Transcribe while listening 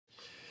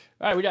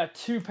All right, we got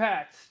 2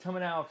 packs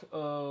coming out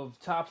of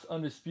Topps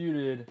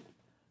Undisputed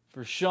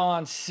for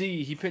Shawn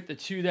C. He picked the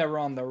 2 that were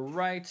on the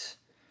right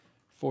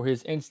for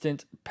his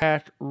instant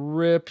pack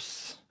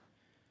rips.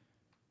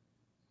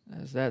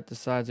 As that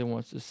decides it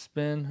wants to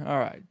spin. All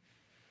right.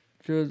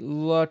 Good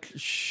luck,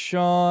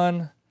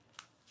 Shawn.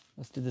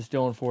 Let's get this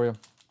going for you.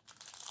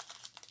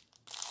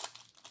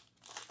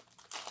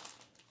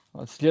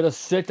 Let's get a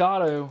sick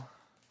auto.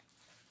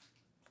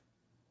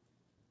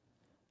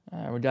 All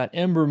right, we got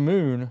Ember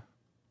Moon.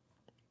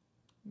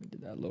 Let me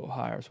get that a little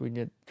higher so we can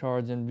get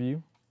cards in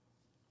view.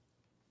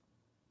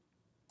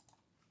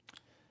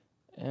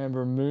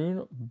 Ember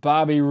Moon,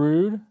 Bobby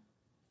Roode.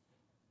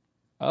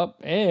 Up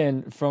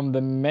and from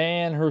the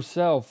man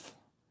herself.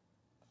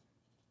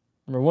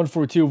 Number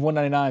 142 of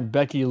 199,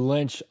 Becky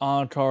Lynch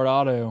on card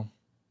auto.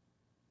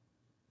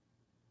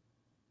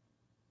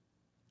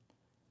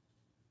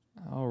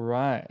 All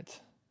right.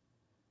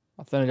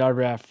 Authentic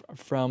autograph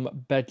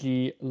from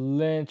Becky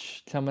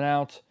Lynch coming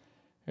out.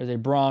 There's a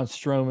Braun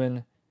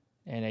Strowman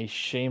and a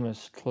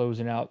Sheamus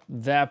closing out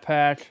that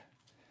pack.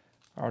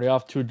 Already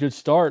off to a good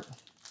start.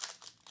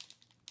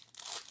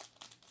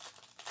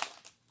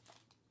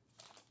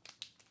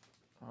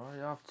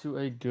 Already off to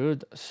a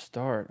good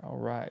start. All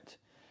right.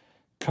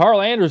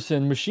 Carl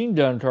Anderson, Machine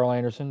Gun Carl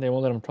Anderson. They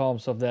won't let him call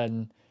himself that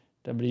in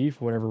WWE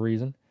for whatever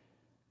reason.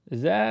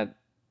 Is that...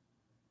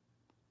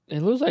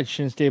 It looks like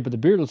Shinsuke, but the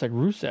beard looks like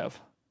Rusev.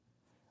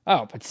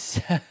 Oh, but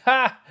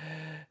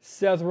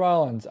Seth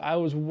Rollins. I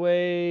was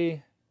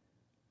way...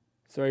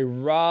 Sorry,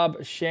 Rob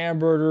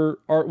Schamberger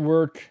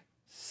artwork.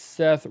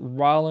 Seth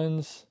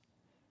Rollins.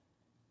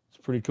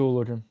 It's pretty cool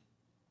looking.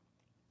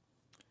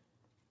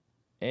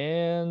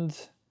 And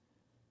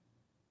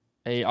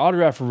a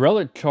autographed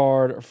relic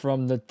card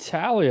from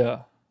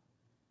Natalia.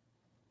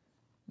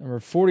 Number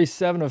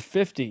 47 of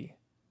 50.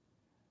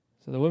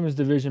 So the women's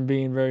division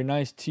being very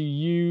nice to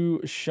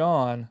you,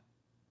 Shawn.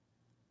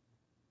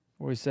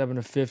 47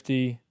 of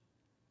 50.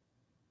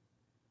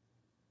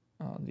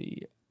 On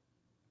the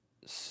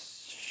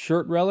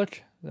shirt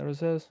relic. Is that what it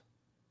says?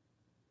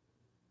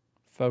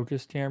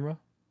 Focus camera.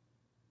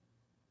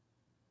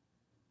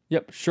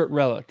 Yep, shirt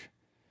relic.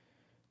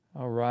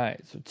 All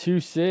right, so 2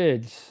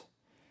 Sids.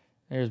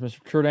 There's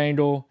Mr. Kurt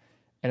Angle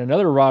and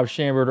another Rob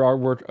Schamberger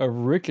artwork of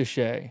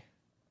Ricochet.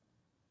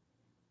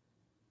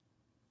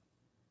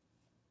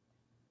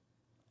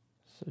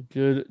 So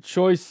good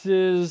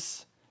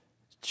choices.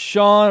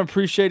 Shawn,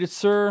 appreciate it,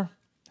 sir.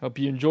 Hope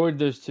you enjoyed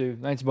those 2.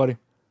 Thanks, buddy.